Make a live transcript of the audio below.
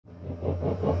Hello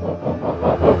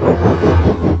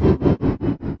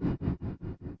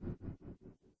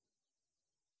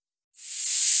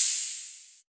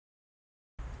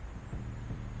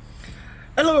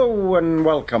and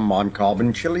welcome, I'm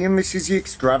Carbon Chili and this is the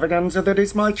extravaganza that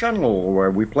is my channel,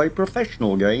 where we play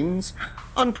professional games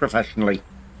unprofessionally.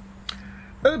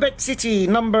 Urbek City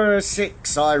number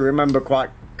 6, I remember quite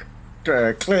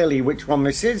clearly which one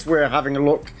this is. We're having a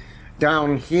look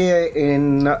down here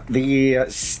in the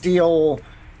steel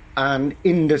and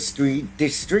industry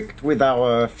district with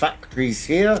our factories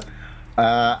here,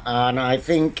 and I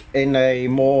think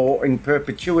in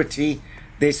perpetuity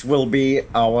this will be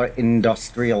our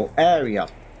industrial area.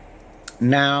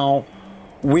 Now,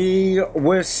 we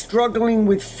were struggling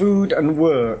with food and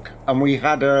work, and we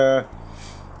had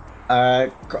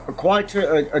quite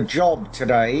a job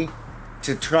today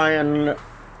to try and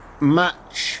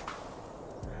match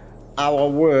our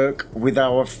work with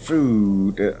our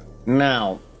food.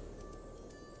 Now,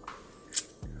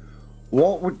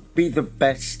 what would be the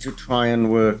best to try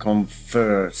and work on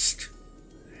first?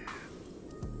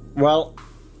 Well,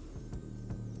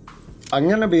 I'm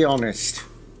gonna be honest.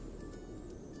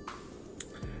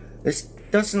 This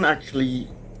doesn't actually,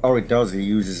 oh it does, it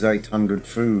uses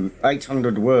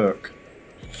 800 work,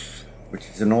 which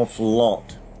is an awful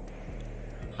lot.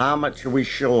 How much are we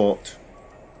short?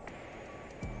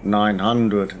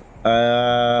 900.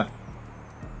 I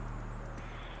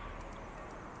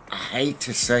hate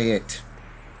to say it.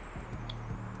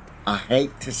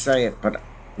 But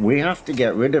we have to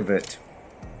get rid of it.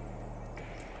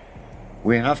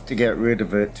 We have to get rid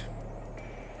of it.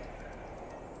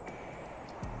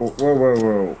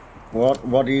 Whoa.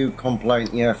 What do you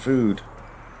complain? Yeah, food.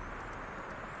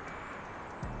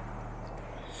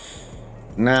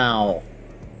 Now,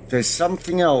 there's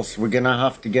something else we're gonna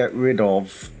have to get rid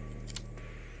of.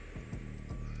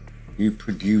 You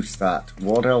produce that.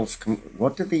 What else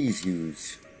what do these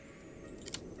use?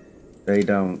 They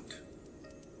don't.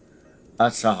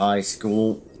 That's a high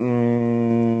school.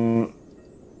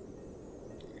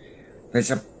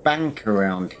 There's a bank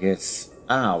around here.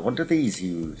 What do these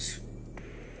use?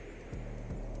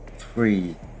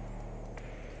 3.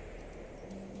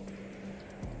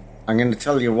 I'm going to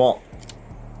tell you what.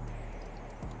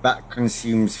 That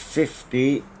consumes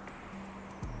 50.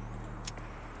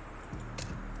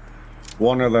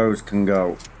 One of those can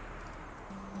go.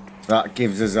 That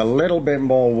gives us a little bit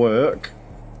more work.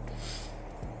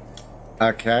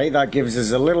 Okay, that gives us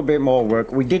a little bit more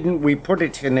work. We put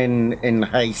it in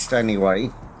haste anyway.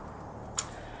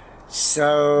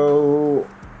 So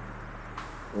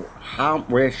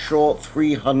we're short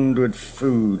 300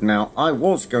 food. Now, I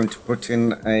was going to put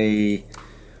in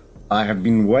I have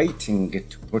been waiting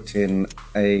to put in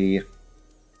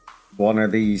one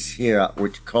of these here,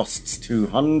 which costs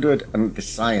 200, and the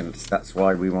science, that's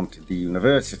why we wanted the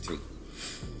university.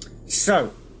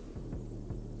 So,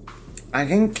 I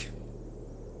think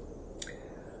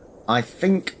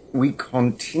we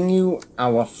continue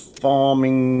our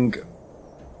farming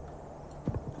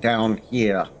down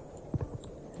here,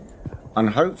 and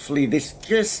hopefully this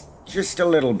just a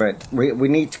little bit. We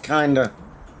need to kind of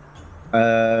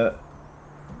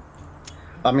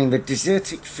I mean, the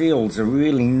desertic fields are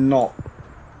really not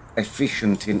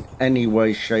efficient in any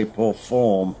way, shape or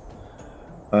form.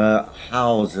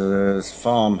 Houses,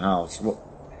 farmhouse,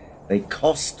 they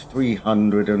cost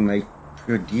 300 and they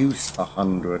produce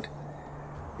 100.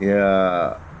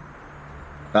 Yeah,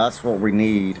 that's what we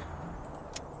need.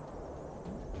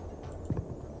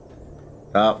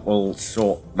 That will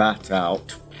sort that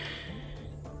out.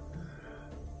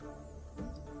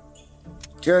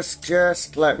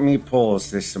 Just let me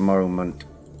pause this a moment.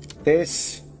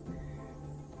 This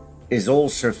is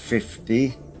also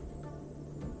 50.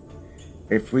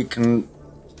 If we can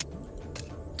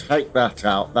take that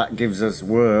out, that gives us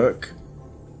work.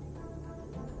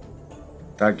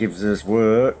 That gives us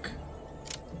work.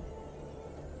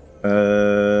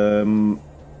 We're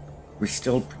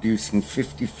still producing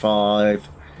 55.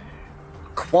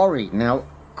 Quarry. Now,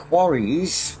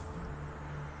 quarries.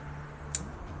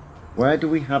 Where do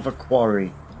we have a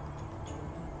quarry?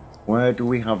 Where do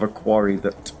we have a quarry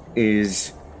that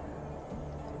is...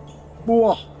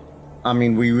 Whoa. I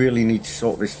mean, we really need to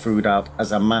sort this food out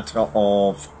as a matter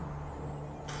of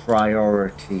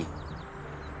priority.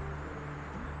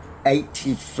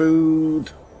 80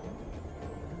 food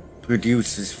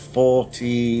produces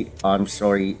 40. I'm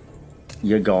sorry,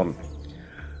 you're gone.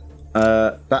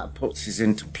 That puts us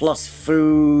into plus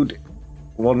food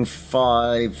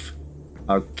 15.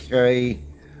 Okay,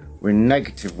 we're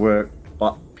negative work,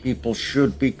 but people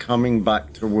should be coming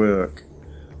back to work,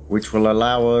 which will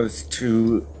allow us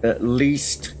to at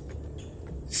least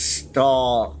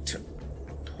start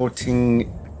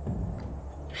putting...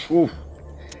 Ooh,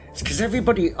 it's because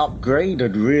everybody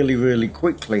upgraded really, really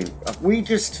quickly. We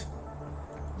just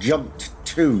jumped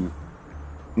to...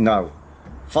 No.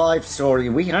 5-story.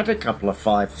 We had a couple of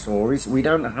 5-stories. We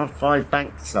don't have 5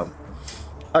 banks, though.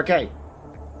 Okay.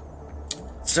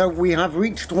 So we have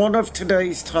reached one of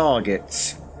today's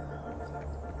targets.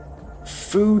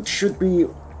 Food should be...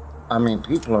 I mean,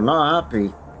 people are not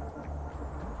happy.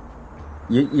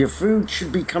 Your food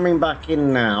should be coming back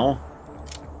in now.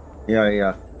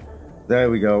 Yeah. There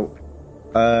we go.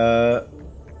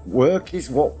 Work is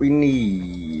what we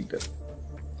need.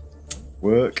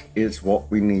 Work is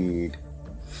what we need.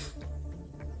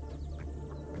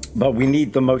 But we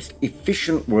need the most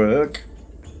efficient work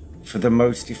for the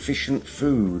most efficient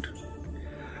food.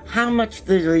 How much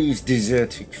do these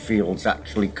desertic fields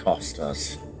actually cost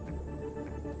us?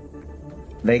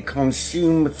 They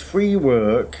consume 3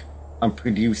 work and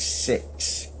produce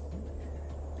 6.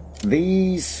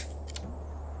 These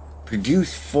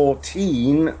produce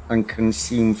 14 and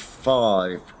consume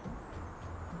 5.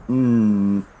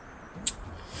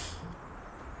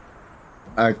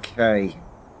 Okay.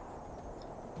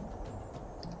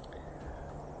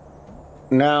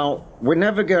 Now, we're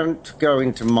never going to go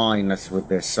into minus with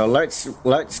this, so let's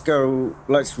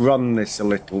run this a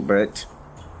little bit.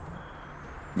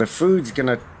 The food's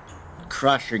gonna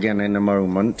crash again in a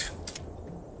moment.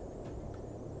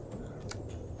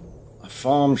 A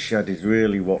farm shed is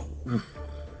really what...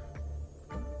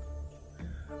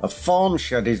 A farm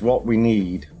shed is what we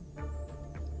need.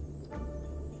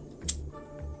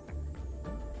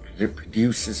 It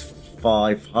produces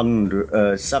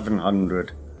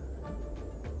 700.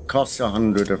 Costs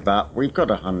 100 of that. We've got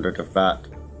 100 of that.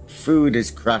 Food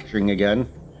is crashing again,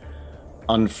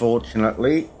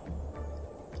 unfortunately.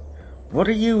 What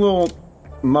are you all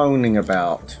moaning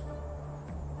about?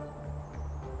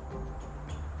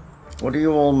 What are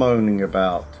you all moaning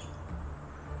about?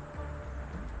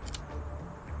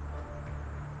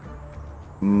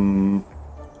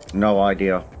 No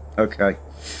idea. Okay.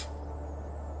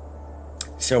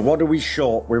 So what are we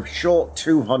short? We're short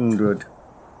 200.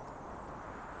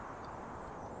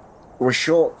 We're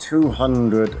short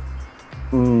 200.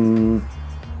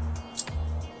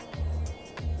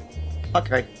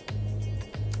 Okay.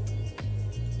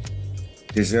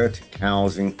 Deserted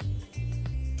housing.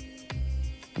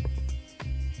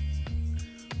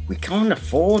 We can't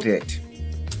afford it.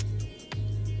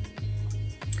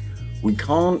 We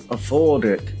can't afford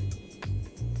it.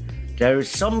 There is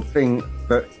something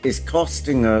that is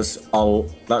costing us all.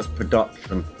 That's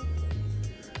production.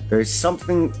 There is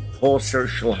something poor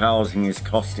social housing is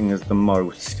costing us the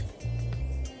most.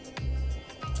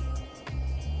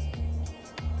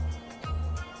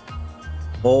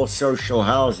 Poor social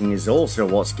housing is also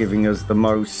what's giving us the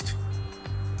most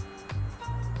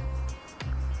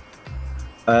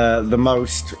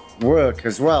work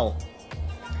as well.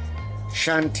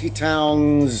 Shanty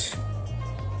towns.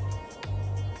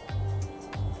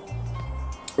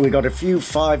 We got a few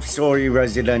 5-story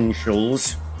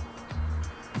residentials.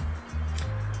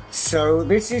 So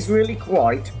this is really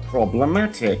quite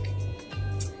problematic.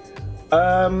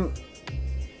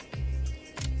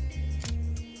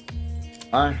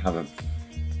 I have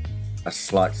a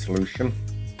slight solution.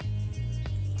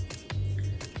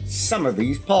 Some of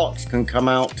these parks can come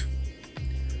out.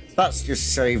 That's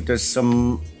just saved us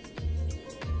some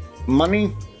money.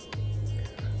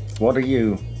 What are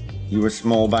you? You a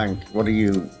small bank. What are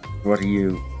you? What are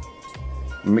you?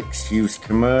 Mixed use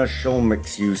commercial,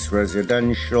 mixed use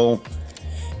residential.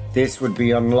 This would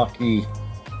be unlucky.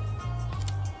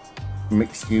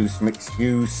 Mixed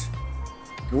use.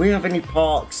 Do we have any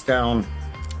parks down?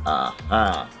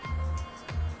 Aha.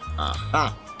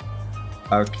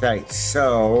 Okay,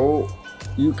 so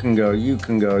you can go.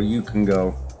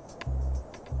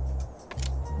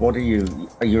 What are you?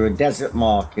 You're a desert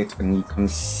market and you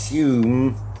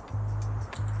consume...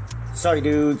 Sorry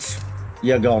dudes,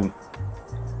 you're gone.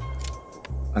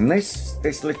 And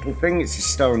this little thing, it's a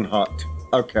stone hut.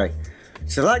 Okay,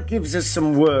 so that gives us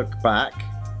some work back.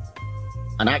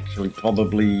 And actually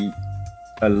probably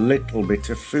a little bit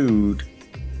of food.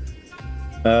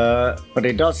 But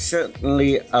it does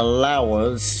certainly allow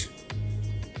us...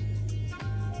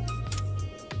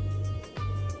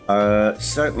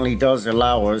 certainly does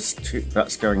allow us to...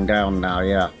 That's going down now,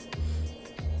 yeah.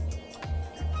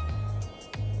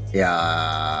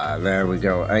 Yeah, there we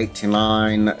go.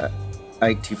 89,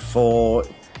 84.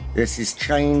 This is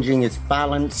changing, it's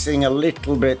balancing a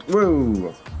little bit.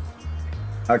 Woo!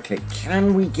 Okay,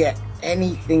 can we get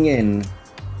anything in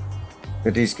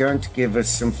that is going to give us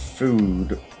some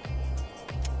food?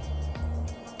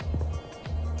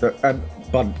 but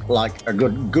like a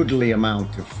goodly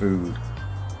amount of food.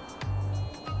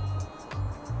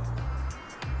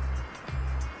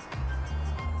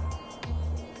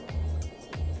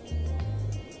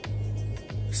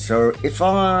 So if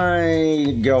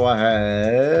I go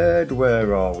ahead,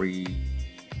 where are we?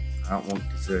 I don't want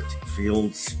deserted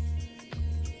fields.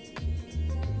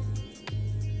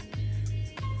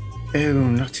 Oh,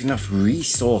 not enough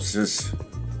resources.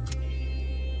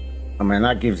 I mean,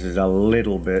 that gives us a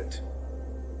little bit.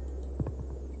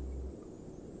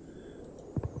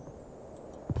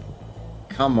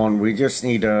 Come on, we just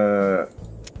need a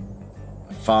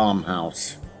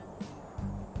farmhouse.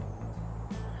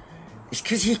 It's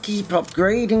because you keep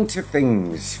upgrading to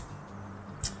things.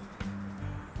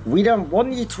 We don't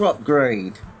want you to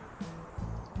upgrade.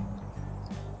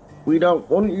 We don't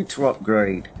want you to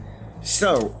upgrade.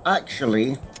 So,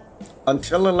 actually,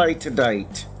 until a later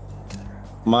date,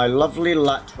 my lovely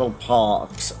lateral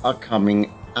parks are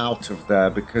coming out of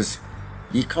there because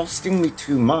you're costing me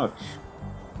too much.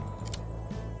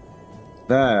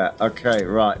 There, okay,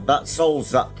 right, that solves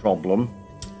that problem.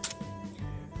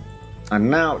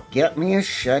 And now, get me a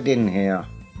shed in here.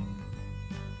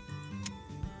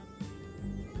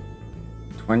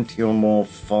 20 or more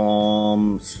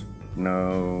farms.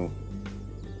 No.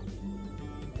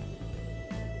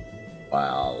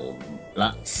 Well,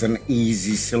 that's an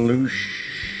easy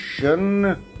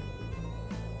solution.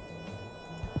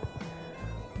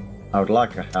 I would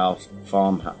like a house,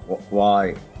 farmhouse.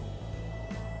 Why?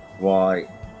 Why?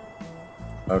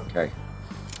 Okay.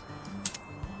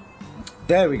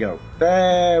 There we go.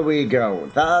 There we go.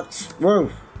 That's...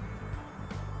 whoa.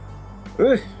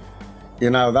 You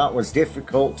know, that was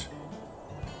difficult.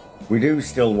 We do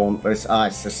still want this. Ah,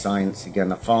 it's the science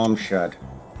again. A farm shed.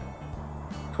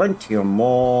 20 or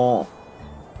more.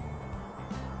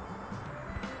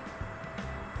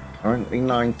 Currently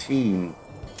 19.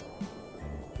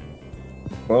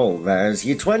 Well, there's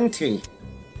your 20.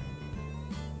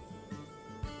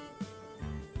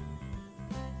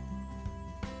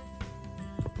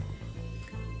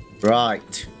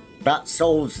 Right, that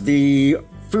solves the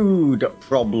food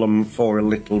problem for a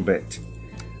little bit.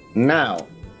 Now,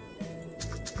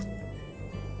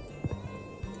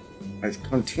 let's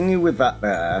continue with that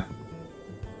there.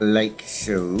 Lake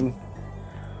Sioux.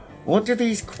 What do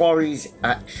these quarries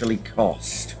actually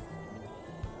cost?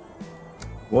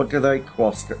 What do they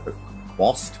cost?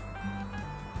 Cost?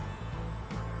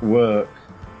 Work.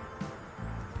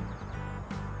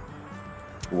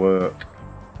 Work.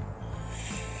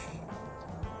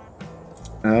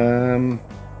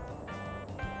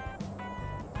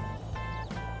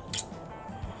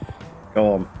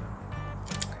 Go on.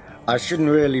 I shouldn't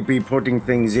really be putting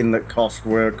things in that cost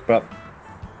work, but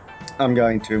I'm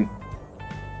going to.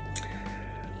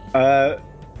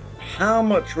 How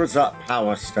much was that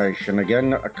power station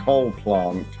again? A coal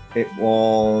plant. It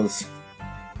was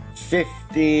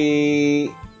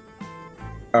 50.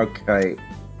 Okay.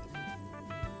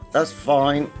 That's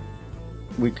fine.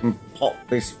 We can pop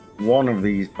this one of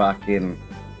these back in.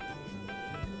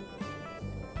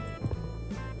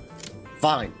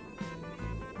 Fine.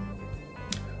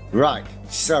 Right,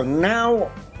 so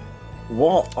now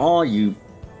what are you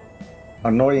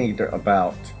annoyed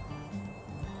about?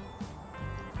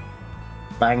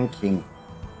 Banking.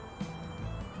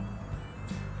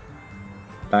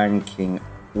 Banking.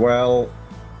 Well,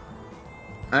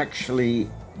 actually,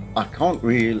 I can't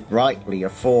really rightly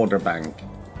afford a bank.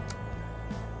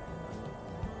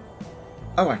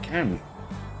 Oh, I can.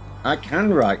 I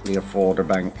can rightly afford a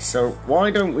bank. So why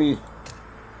don't we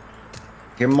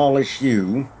demolish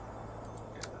you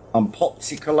and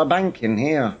popsicle a bank in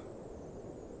here?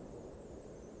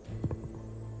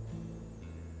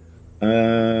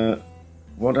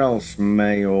 What else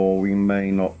may or we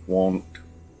may not want?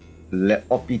 Le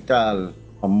Hôpital,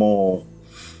 a mall.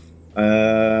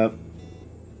 For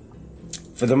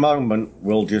the moment,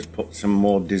 we'll just put some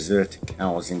more deserted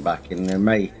housing back in. They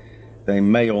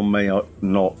may or may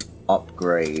not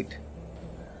upgrade.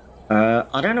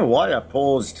 I don't know why I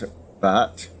paused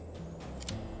that.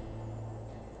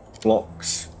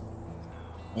 Blocks.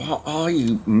 What are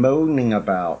you moaning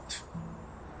about?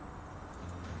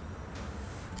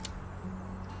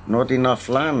 Not enough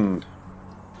land.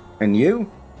 And you?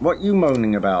 What you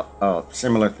moaning about? Oh,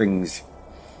 similar things.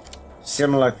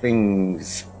 Similar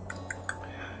things.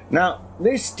 Now,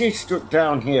 this district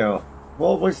down here,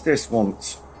 what was this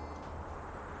once?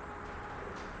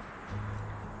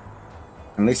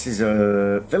 And this is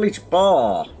a village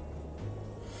bar.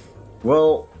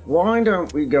 Well, why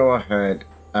don't we go ahead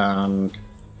and...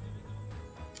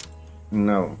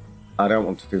 No, I don't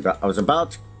want to do that. I was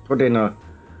about to put in a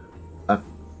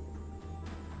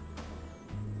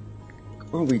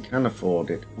Oh, we can afford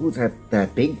it. Oh, they're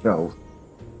big though.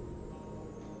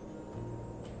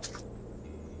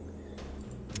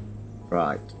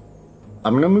 Right.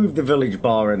 I'm gonna move the village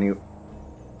bar anyway.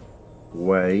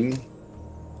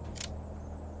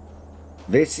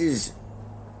 This is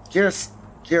just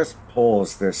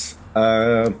pause this.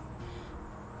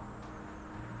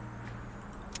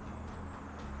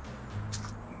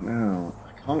 No,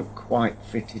 I can't quite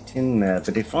fit it in there,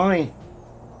 but if I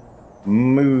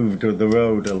moved the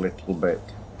road a little bit,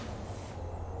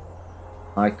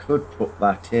 I could put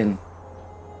that in.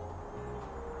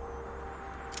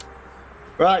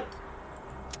 Right.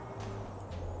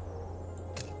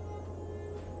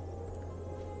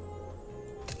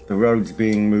 The road's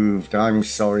being moved. I'm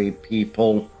sorry,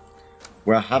 people.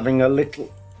 We're having a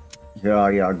little...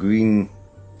 Yeah, green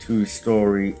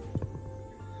 2-story.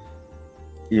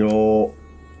 Your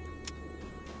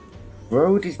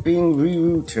road is being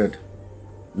rerouted.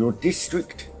 Your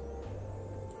district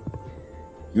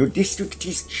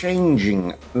is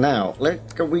changing. Now,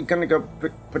 we're gonna go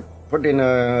put in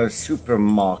a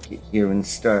supermarket here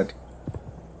instead.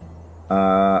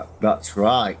 That's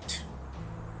right.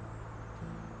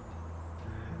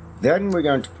 Then we're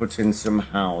going to put in some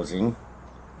housing.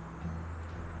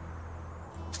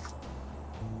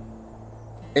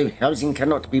 Oh, housing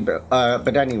cannot be built.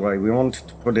 But anyway, we wanted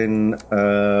to put in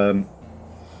a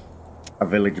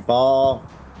village bar.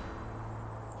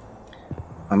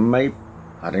 And maybe...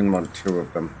 I didn't want 2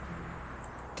 of them.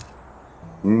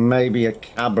 Maybe a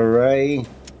cabaret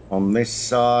on this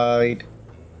side.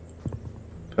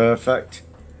 Perfect.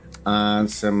 And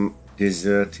some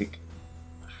desertic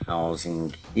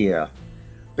housing here.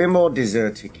 A bit more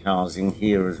desertic housing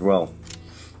here as well.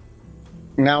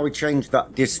 Now we changed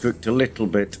that district a little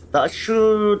bit. That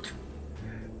should...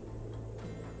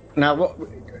 Now,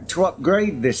 to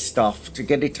upgrade this stuff, to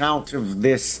get it out of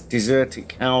this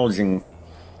desertic housing,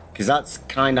 because that's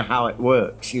kind of how it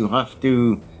works. You have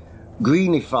to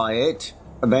greenify it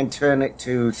and then turn it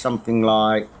to something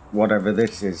like whatever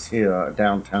this is here,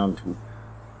 downtown to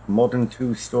modern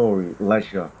 2-story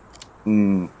leisure.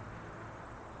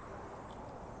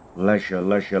 Leisure.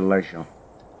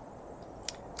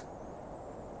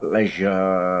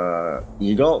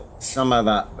 You got some of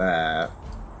that there.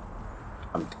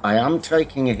 I am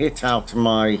taking a hit out of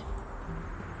my...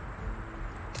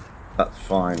 That's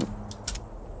fine.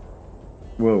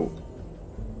 Whoa.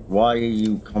 Why are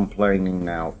you complaining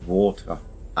now? Water.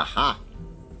 Aha!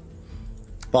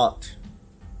 But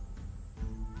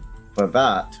for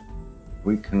that,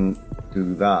 we can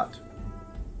do that.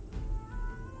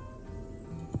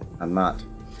 And that.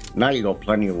 Now you got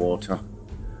plenty of water.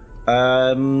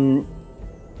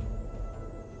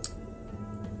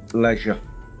 Leisure.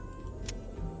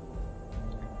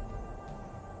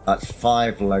 That's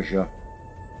 5 leisure.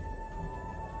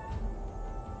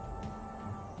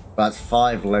 That's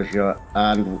 5 leisure,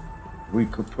 and we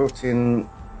could put in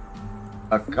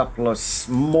a couple of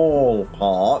small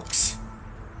parks.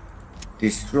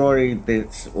 Destroy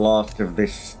this last of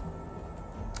this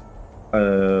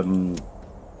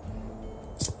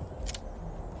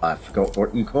I forgot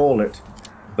what you call it.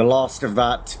 The last of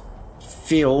that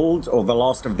field, or the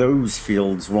last of those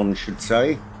fields, one should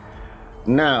say.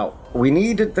 Now, we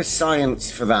needed the science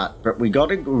for that, but we got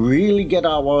to really get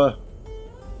our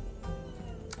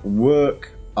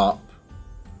work up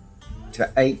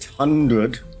to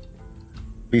 800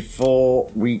 before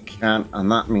we can,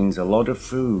 and that means a lot of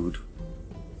food.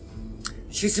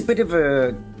 She's a bit of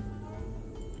a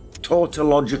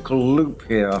tautological loop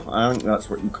here. I think that's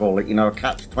what you call it, you know, a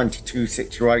catch-22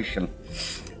 situation.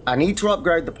 I need to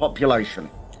upgrade the population,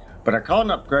 but I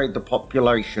can't upgrade the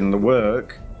population, the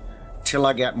work, till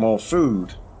I get more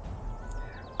food.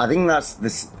 I think that's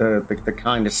the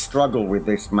kind of struggle with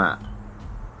this map.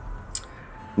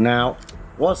 Now,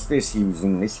 what's this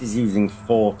using? This is using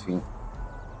 40.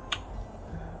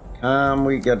 Can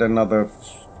we get another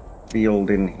field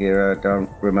in here? I don't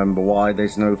remember why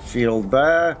there's no field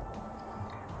there.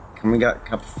 Can we get a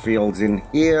couple of fields in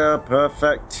here?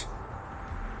 Perfect.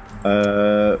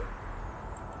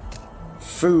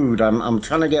 Food. I'm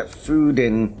trying to get food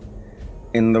in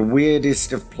the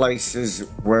weirdest of places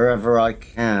wherever I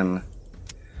can.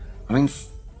 I mean,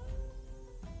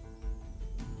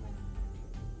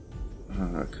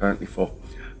 currently 4.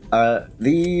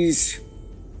 These.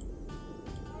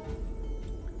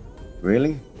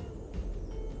 Really?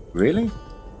 Really?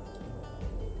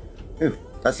 Ooh,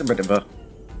 that's a bit of a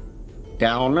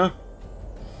downer.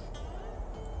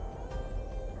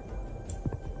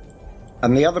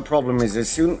 And the other problem is as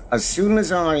soon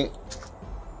as I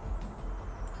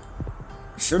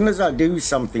do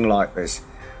something like this,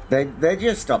 they're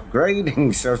just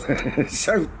upgrading, so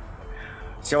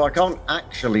so I can't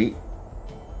actually,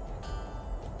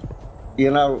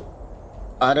 you know,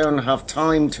 I don't have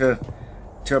time to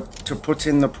put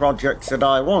in the projects that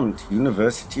I want.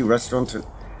 University, restaurant.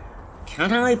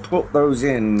 Can I put those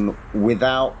in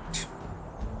without?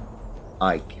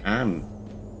 I can.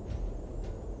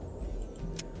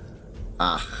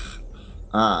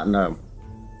 No.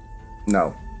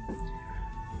 No.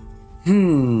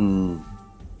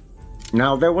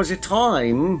 Now, there was a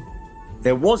time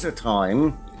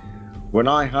when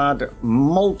I had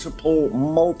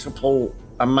multiple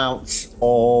amounts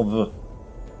of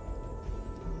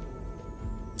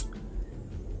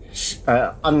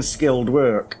unskilled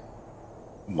work.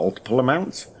 Multiple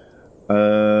amounts.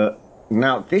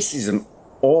 Now, this is an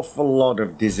awful lot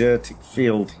of desertic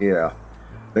field here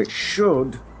that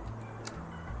should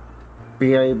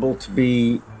be able to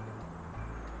be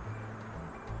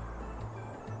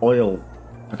oil,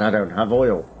 but I don't have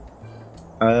oil.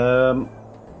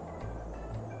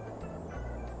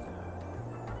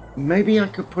 Maybe I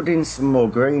could put in some more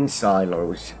grain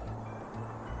silos.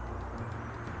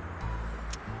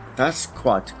 That's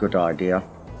quite a good idea.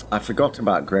 I forgot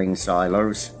about grain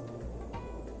silos.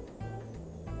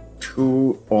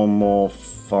 2 or more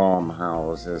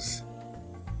farmhouses.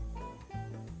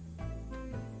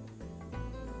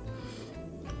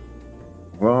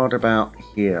 What about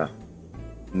here?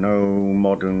 No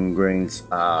modern grains.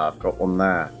 I've got one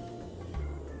there.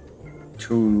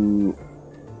 2.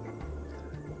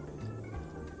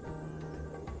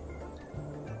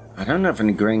 I don't have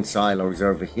any grain silos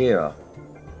over here.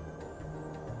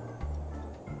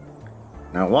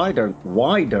 Now, why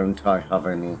don't I have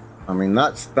any? I mean,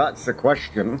 that's the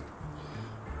question.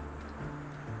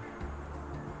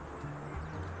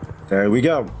 There we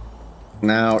go.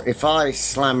 Now, if I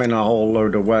slam in a whole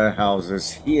load of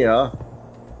warehouses here,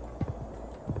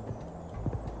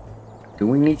 do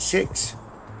we need 6?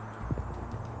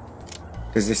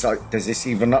 Does this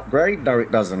even upgrade? No,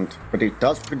 it doesn't. But it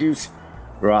does produce.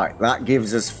 Right, that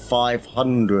gives us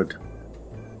 500.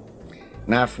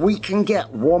 Now, if we can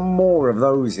get one more of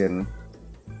those in,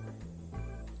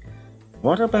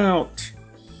 what about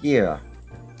here?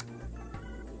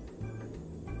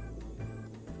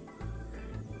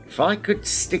 If I could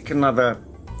stick another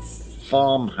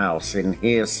farmhouse in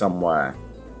here somewhere.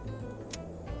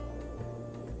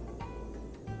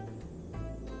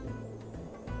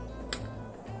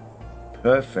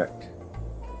 Perfect.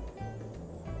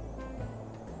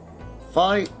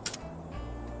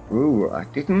 Ooh, I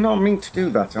did not mean to do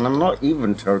that, and I'm not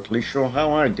even totally sure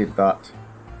how I did that.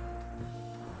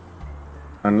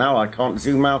 And now I can't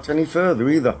zoom out any further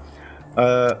either.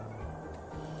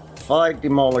 If I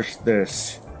demolish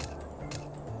this,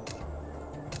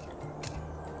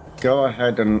 go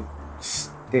ahead and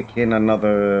stick in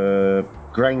another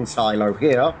grain silo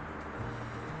here.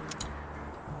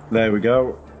 There we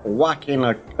go. Whack in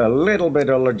a little bit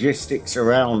of logistics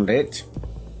around it.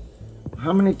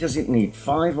 How many does it need?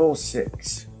 5 or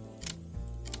 6?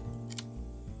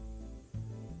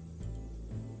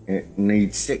 It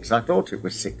needs 6. I thought it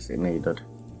was 6 it needed.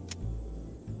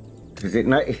 Because it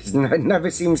never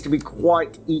seems to be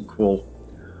quite equal.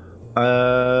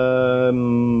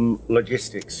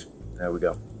 Logistics. There we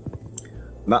go.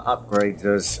 That upgrades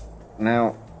us.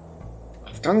 Now,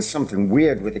 I've done something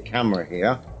weird with the camera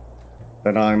here,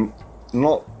 but I'm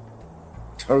not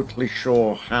totally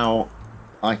sure how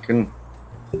I can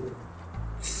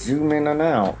zoom in and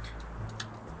out.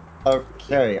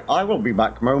 Okay, I will be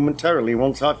back momentarily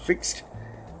once I've fixed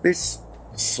this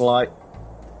slight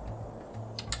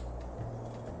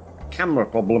camera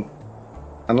problem.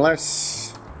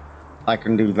 Unless I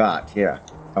can do that, yeah.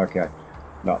 Okay,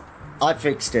 no, I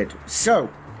fixed it. So,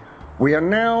 we are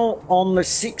now on the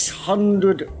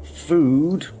 600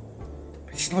 food.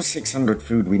 It's not 600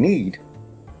 food we need.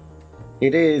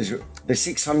 It is the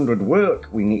 600 work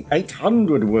we need,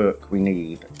 800 work we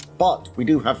need, but we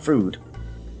do have food.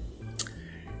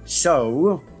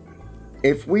 So,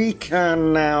 if we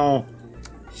can now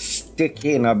stick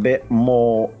in a bit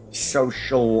more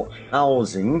social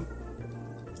housing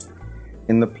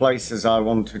in the places I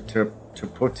wanted to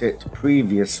put it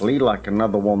previously, like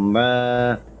another one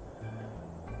there.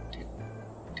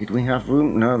 Did we have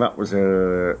room? No, that was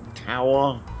a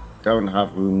tower. Don't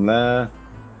have room there.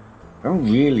 I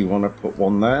don't really want to put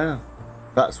one there.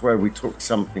 That's where we took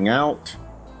something out.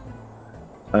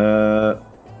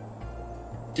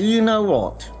 Do you know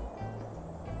what?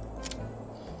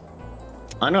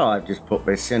 I know I've just put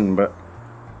this in, but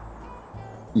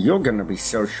you're going to be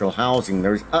social housing.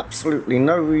 There is absolutely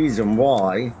no reason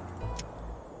why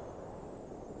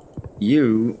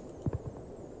you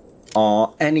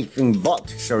are anything but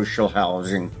social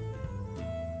housing.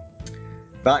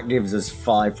 That gives us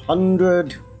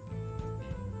 500.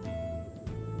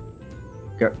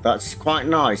 That's quite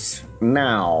nice.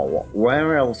 Now,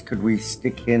 where else could we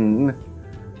stick in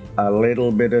a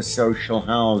little bit of social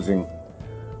housing?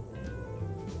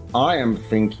 I am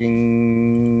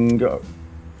thinking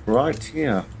right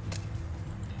here.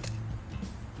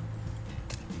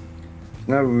 There's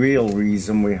no real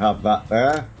reason we have that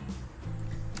there.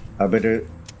 A bit of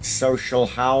social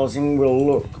housing will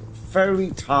look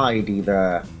very tidy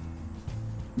there.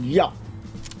 Yeah.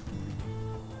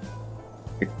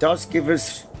 It does give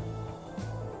us...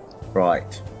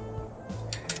 Right.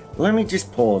 Let me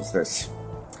just pause this.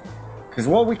 Because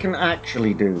what we can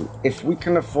actually do, if we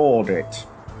can afford it...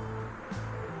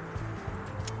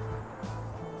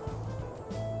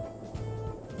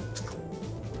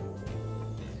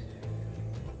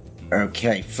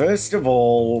 Okay, first of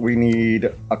all, we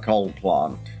need a coal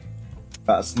plant.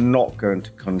 That's not going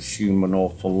to consume an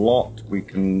awful lot. We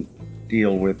can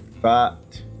deal with that.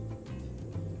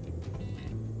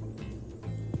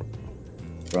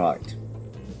 Right.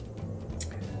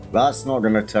 That's not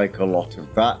going to take a lot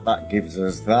of that. That gives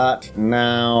us that.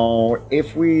 Now,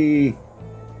 if we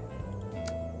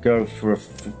go for a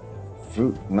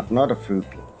food, not a food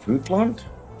plant.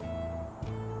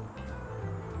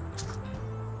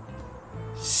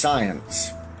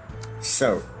 Science.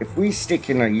 So, if we stick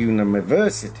in a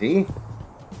university,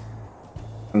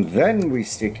 and then we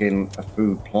stick in a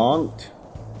food plant,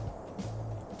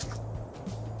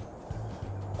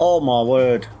 oh my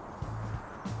word.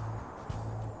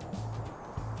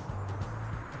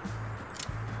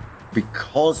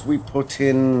 Because we put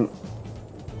in...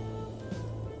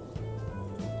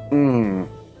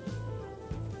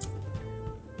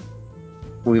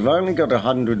 We've only got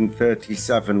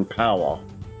 137 power.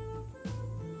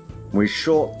 We're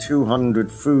short 200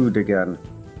 food again.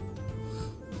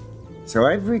 So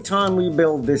every time we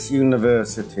build this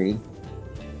university,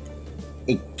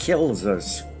 it kills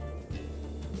us.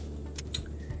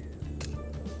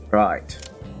 Right,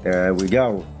 there we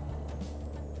go.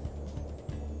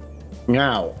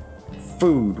 Now,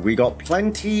 food. We got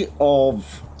plenty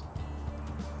of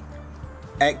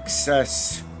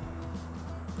excess.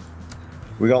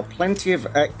 We got plenty of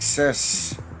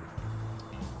excess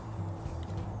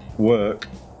work.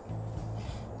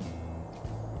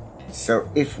 So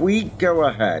if we go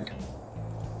ahead,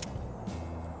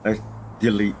 let's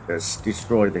delete this,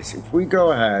 destroy this. If we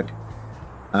go ahead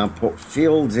and put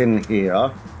fields in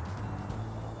here,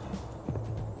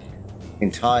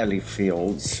 entirely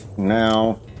fields.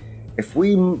 Now, if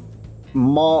we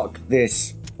mark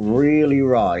this really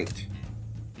right,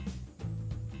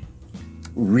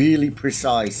 really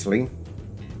precisely,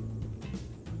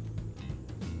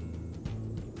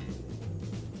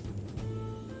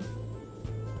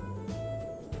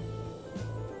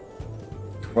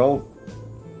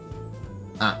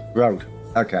 road.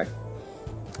 Okay.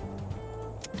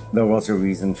 There was a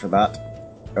reason for that.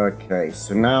 Okay,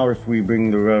 so now if we bring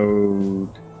the road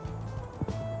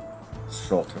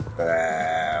sort of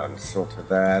there and sort of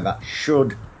there, that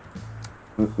should...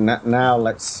 Now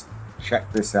let's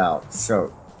check this out.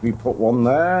 So, we put one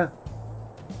there.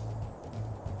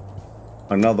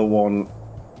 Another one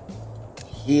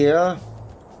here.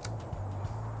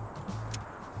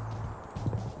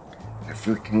 If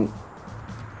we can...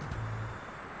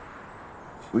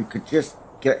 If we could just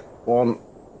get one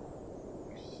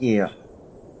here.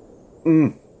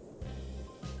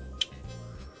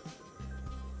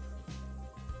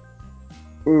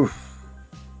 Oof.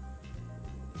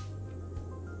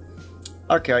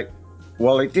 Okay.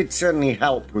 Well, it did certainly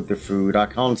help with the food. I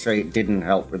can't say it didn't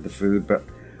help with the food, but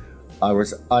I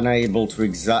was unable to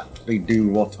exactly do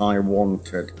what I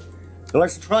wanted. So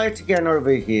let's try it again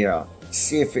over here.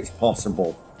 See if it's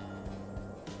possible.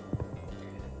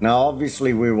 Now,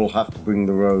 obviously, we will have to bring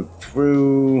the road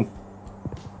through,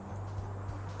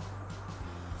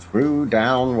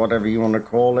 down, whatever you want to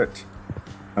call it.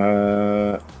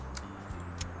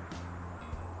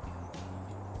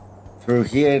 Through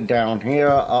here, down here,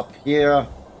 up here.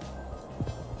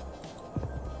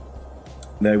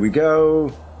 There we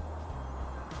go.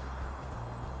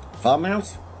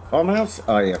 Farmhouse? Farmhouse?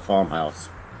 Oh yeah, farmhouse.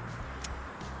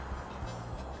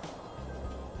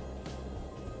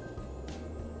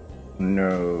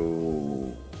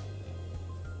 No.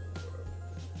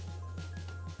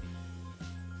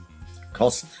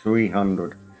 Cost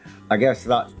 300. I guess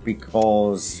that's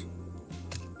because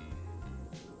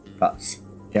that's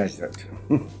desert.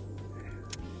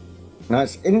 Now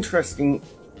it's interesting.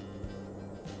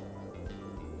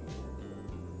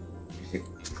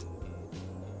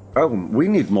 Oh, we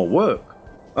need more work.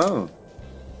 Oh.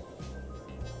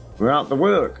 We're out the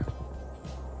work.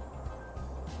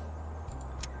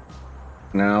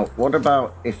 Now, what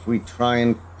about if we try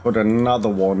and put another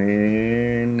one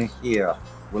in here?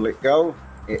 Will it go?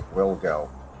 It will go.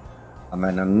 And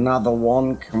then another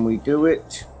one, can we do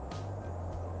it?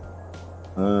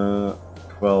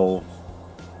 12.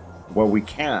 Well, we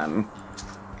can,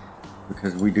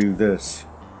 because we do this.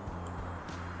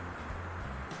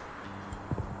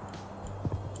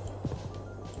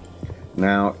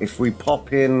 Now, if we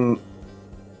pop in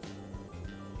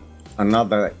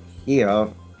another here,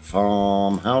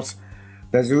 farmhouse,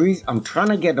 there's a reason I'm trying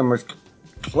to get them as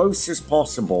close as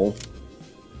possible.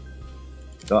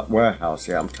 That warehouse,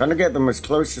 yeah, I'm trying to get them as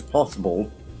close as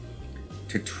possible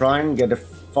to try and get a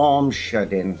farm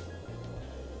shed in.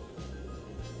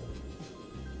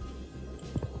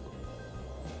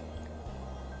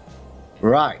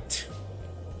 Right.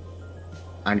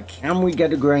 And can we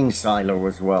get a grain silo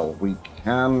as well? We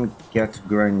can get a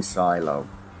grain silo.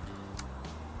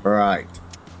 Right.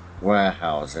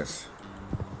 Warehouses.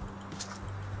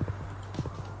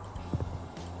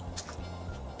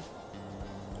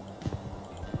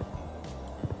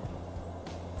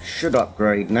 Should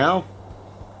upgrade now.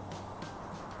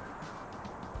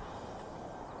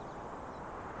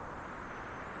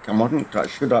 Come on, that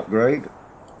should upgrade.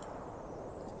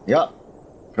 Yep.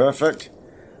 Perfect.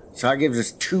 So that gives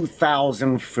us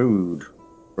 2,000 food.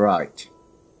 Right.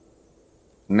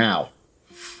 Now,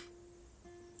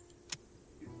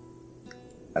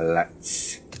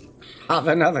 let's have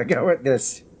another go at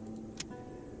this.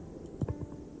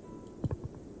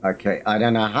 Okay, I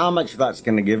don't know how much that's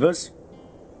going to give us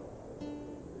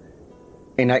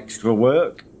in extra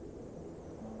work.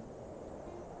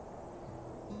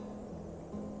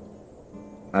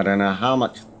 I don't know how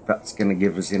much that's going to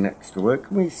give us in extra work.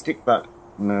 Can we stick that?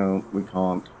 No, we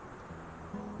can't.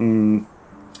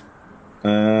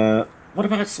 What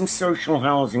about some social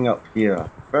housing up here?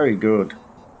 Very good.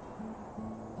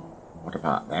 What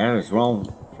about there as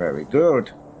well? Very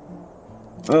good.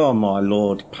 Oh my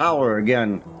lord, power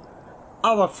again.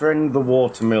 Our friend the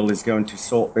watermill is going to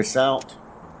sort this out.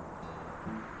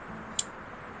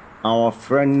 Our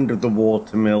friend the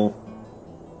watermill.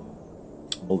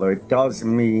 Although it does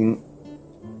mean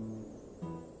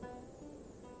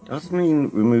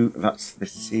remove, that's the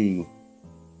sea.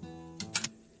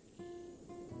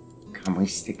 Can we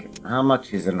stick it? How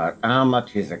much is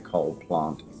a coal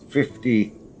plant?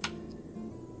 50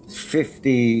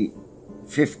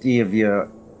 of your,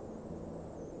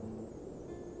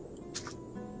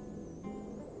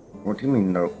 what do you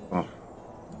mean no? Oh.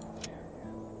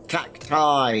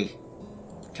 Cacti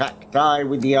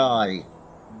with the eye.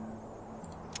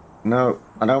 No,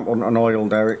 I don't want an oil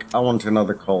derrick. I want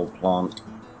another coal plant.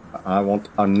 I want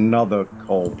another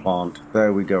coal plant.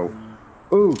 There we go.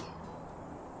 Ooh.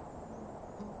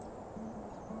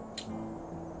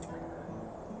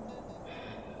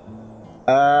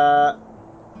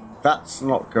 That's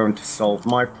not going to solve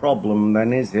my problem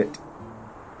then, is it?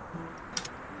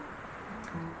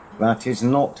 That is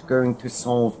not going to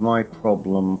solve my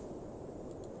problem.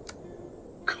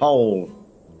 Coal.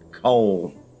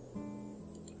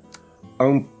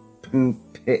 Open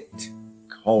pit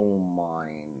coal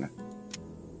mine.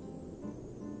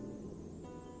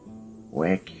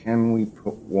 Where can we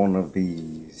put one of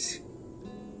these?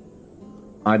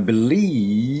 I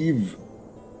believe...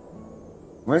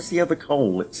 Where's the other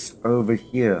coal? It's over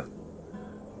here.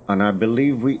 And I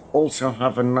believe we also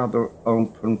have another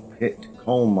open pit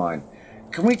coal mine.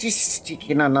 Can we just stick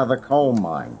in another coal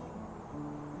mine?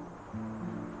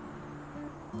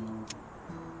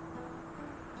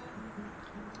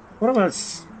 What about...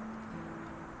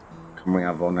 Can we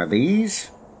have one of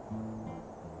these?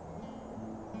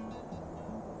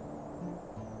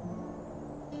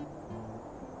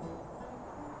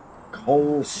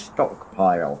 Coal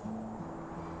stockpile.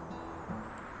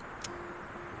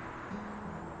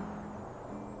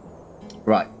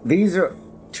 Right, these are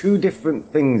two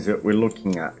different things that we're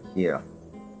looking at here.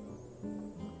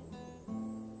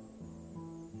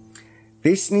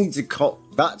 This needs a coal,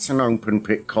 that's an open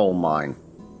pit coal mine.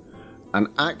 And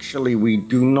actually we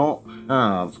do not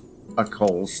have a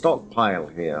coal stockpile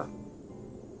here.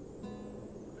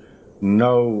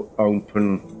 No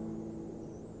open.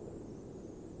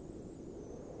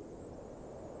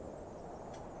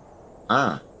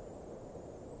 Ah.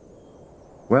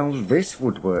 Well, this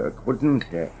would work, wouldn't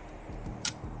it?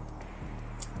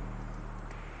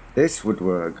 This would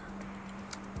work.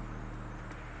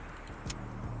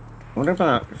 What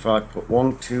about if I put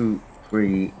 1, 2,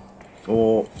 3,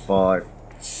 4, 5,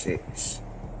 6.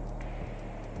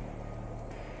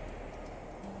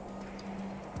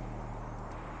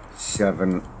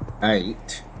 7,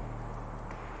 8.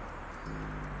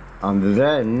 And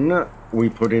then we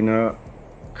put in a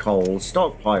coal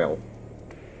stockpile.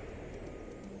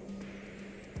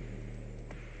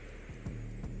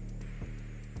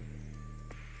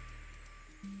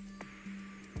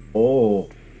 Oh,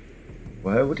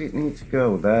 where would it need to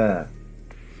go? There.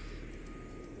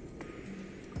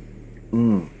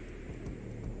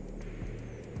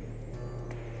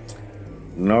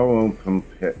 No open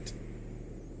pit.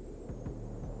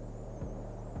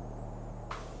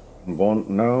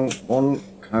 One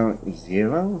currently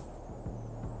 0.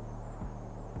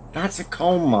 That's a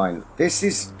coal mine. This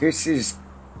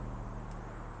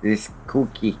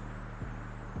kooky.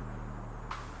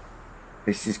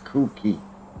 This is kooky.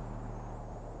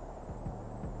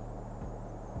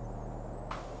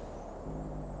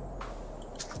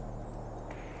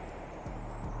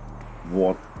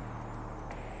 What?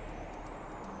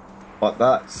 But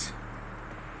that's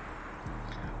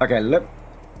okay.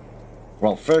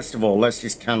 Well, first of all, let's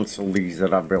just cancel these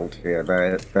that I built here.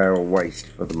 They're a waste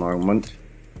for the moment.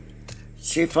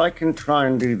 See if I can try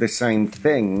and do the same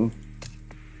thing.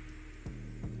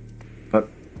 But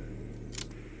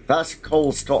that's a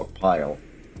coal stockpile.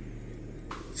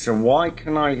 So why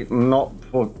can I not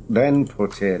put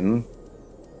in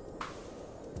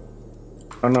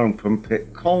an open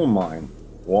pit coal mine?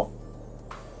 What?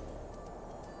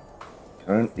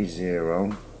 Currently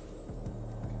 0.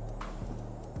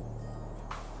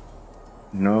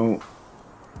 No.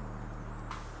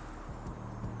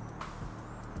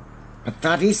 But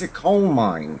that is a coal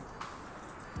mine.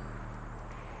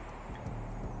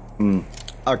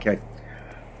 Okay.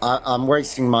 I'm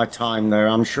wasting my time there.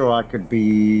 I'm sure I could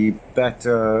be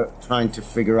better trying to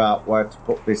figure out where to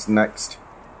put this next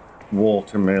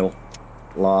water mill.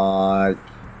 Like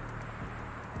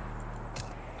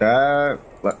there.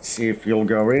 Let's see if you'll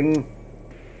go in.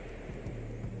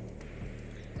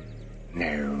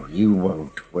 No, you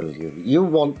won't, will you? You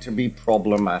want to be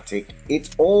problematic.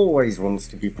 It always wants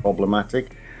to be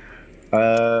problematic.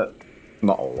 Not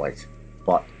always,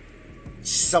 but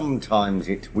sometimes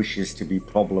it wishes to be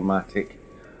problematic.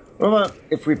 What about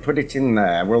if we put it in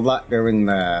there? Will that go in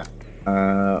there?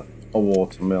 A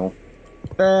water mill.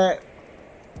 There.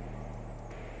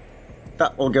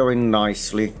 That will go in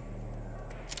nicely.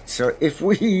 So if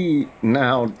we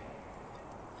now...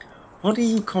 What are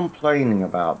you complaining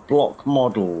about? Block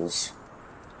models.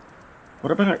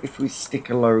 What about if we stick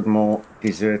a load more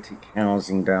deserted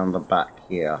housing down the back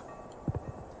here?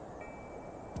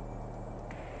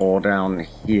 Or down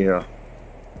here?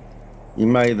 You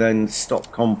may then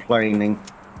stop complaining.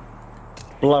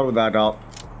 Blow that up.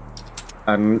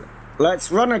 And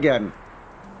let's run again.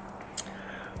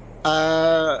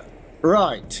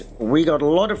 Right. We got a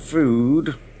lot of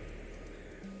food.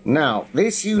 Now,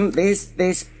 this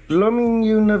blooming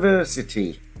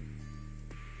university.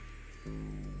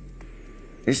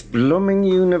 This blooming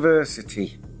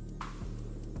university.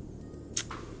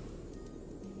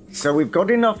 So we've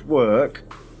got enough work.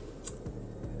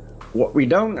 What we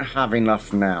don't have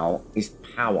enough now is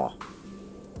power.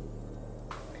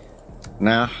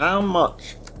 Now, how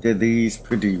much do these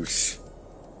produce?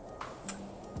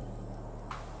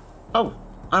 Oh,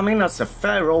 I mean, that's a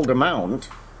fair old amount.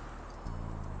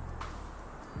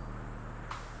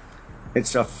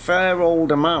 It's a fair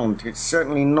old amount. It's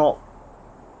certainly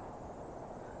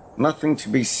nothing to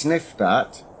be sniffed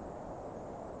at.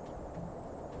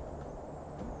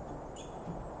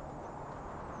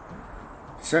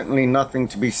 Certainly nothing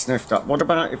to be sniffed at. What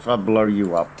about if I blow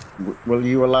you up? Will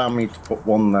you allow me to put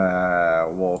one there,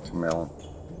 watermill?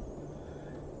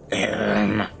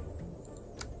 They're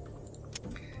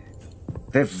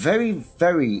very,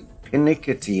 very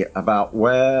pernickety about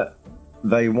where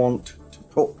they want to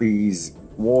put these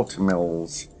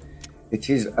watermills. It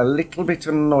is a little bit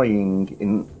annoying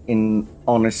in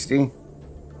honesty.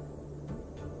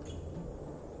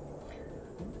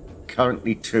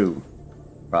 Currently 2.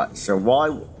 Right, so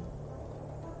why...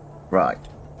 Right.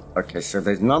 Okay, so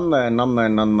there's none there, none there,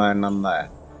 none there, none there.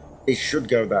 It should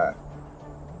go there.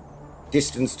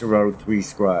 Distance to road, 3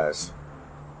 squares.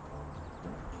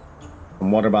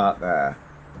 And what about there?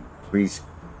 3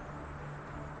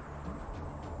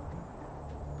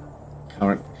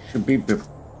 current should be built.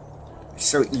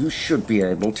 So you should be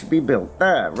able to be built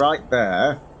there, right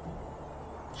there.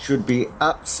 Should be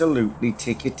absolutely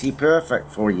tickety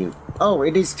perfect for you. Oh,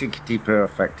 it is tickety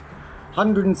perfect.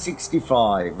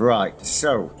 165, right,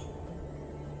 so.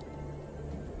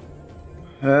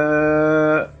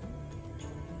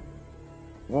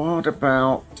 What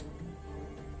about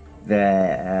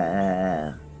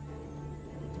there?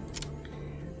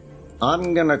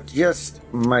 I'm gonna just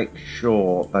make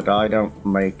sure that I don't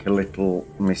make a little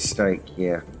mistake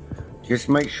here. Just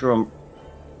make sure I'm...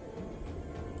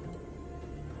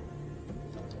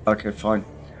 Okay, fine.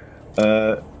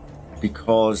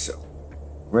 Because...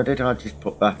 Where did I just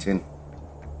put that in?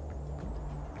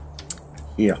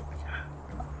 Here.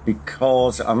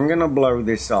 Because I'm gonna blow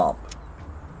this up.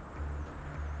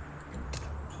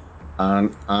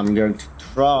 And I'm going to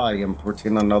try and put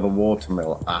in another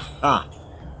watermill. Aha!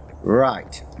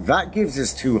 Right, that gives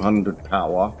us 200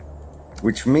 power,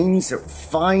 which means that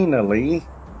finally...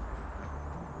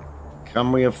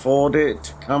 Can we afford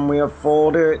it? Can we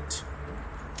afford it?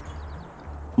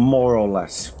 More or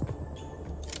less.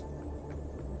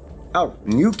 Oh,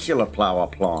 nuclear power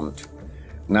plant.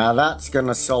 Now that's going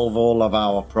to solve all of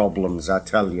our problems, I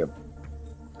tell you.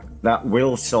 That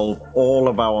will solve all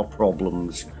of our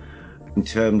problems in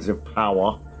terms of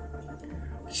power.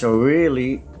 So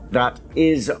really, that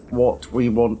is what we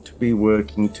want to be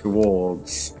working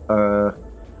towards.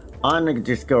 I'm going to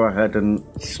just go ahead and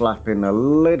slap in a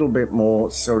little bit more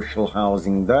social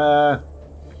housing there.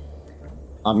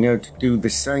 I'm going to do the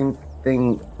same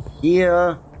thing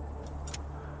here.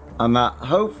 And that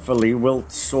hopefully will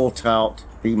sort out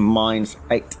the mines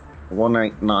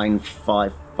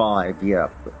 18955. Yeah.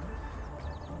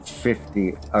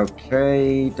 50.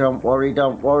 Okay, don't worry,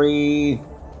 don't worry.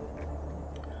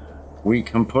 We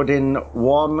can put in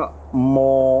one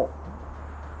more.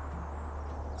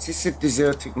 Is this a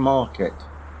deserted market?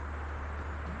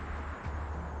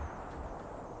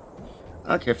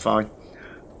 Okay, fine.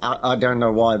 I don't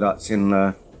know why that's in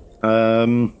there.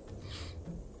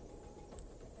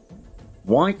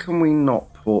 Why can we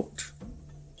not put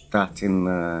that in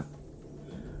there?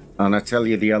 And I tell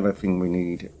you the other thing we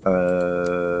need.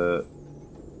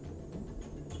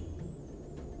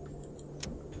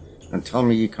 And tell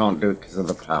me you can't do it because of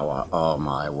the power. Oh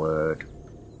my word.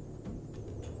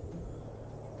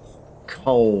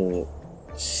 Coal.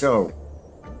 So.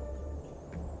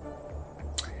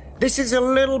 This is a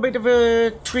little bit of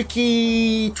a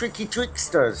tricky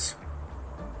tricksters.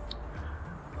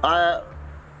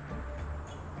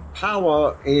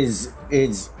 Power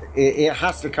it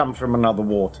has to come from another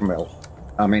watermill.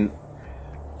 I mean,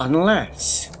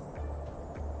 unless...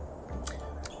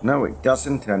 No, it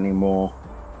doesn't anymore.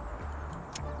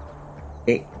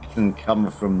 It can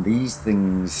come from these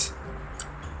things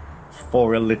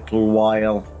for a little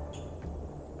while.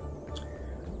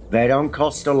 They don't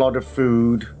cost a lot of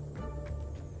food.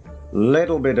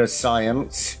 Little bit of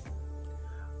science.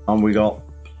 And we got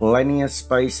plenty of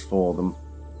space for them.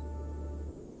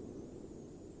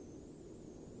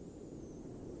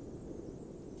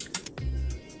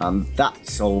 And that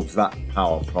solves that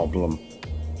power problem.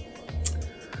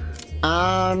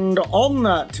 And on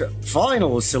that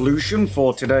final solution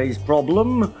for today's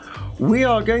problem, we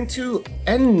are going to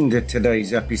end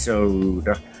today's episode.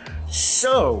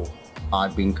 So,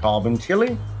 I've been Carbon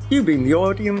Chili, you've been the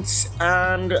audience,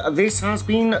 and this has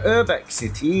been Urbek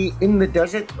City in the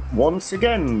desert once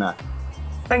again.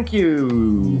 Thank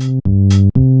you.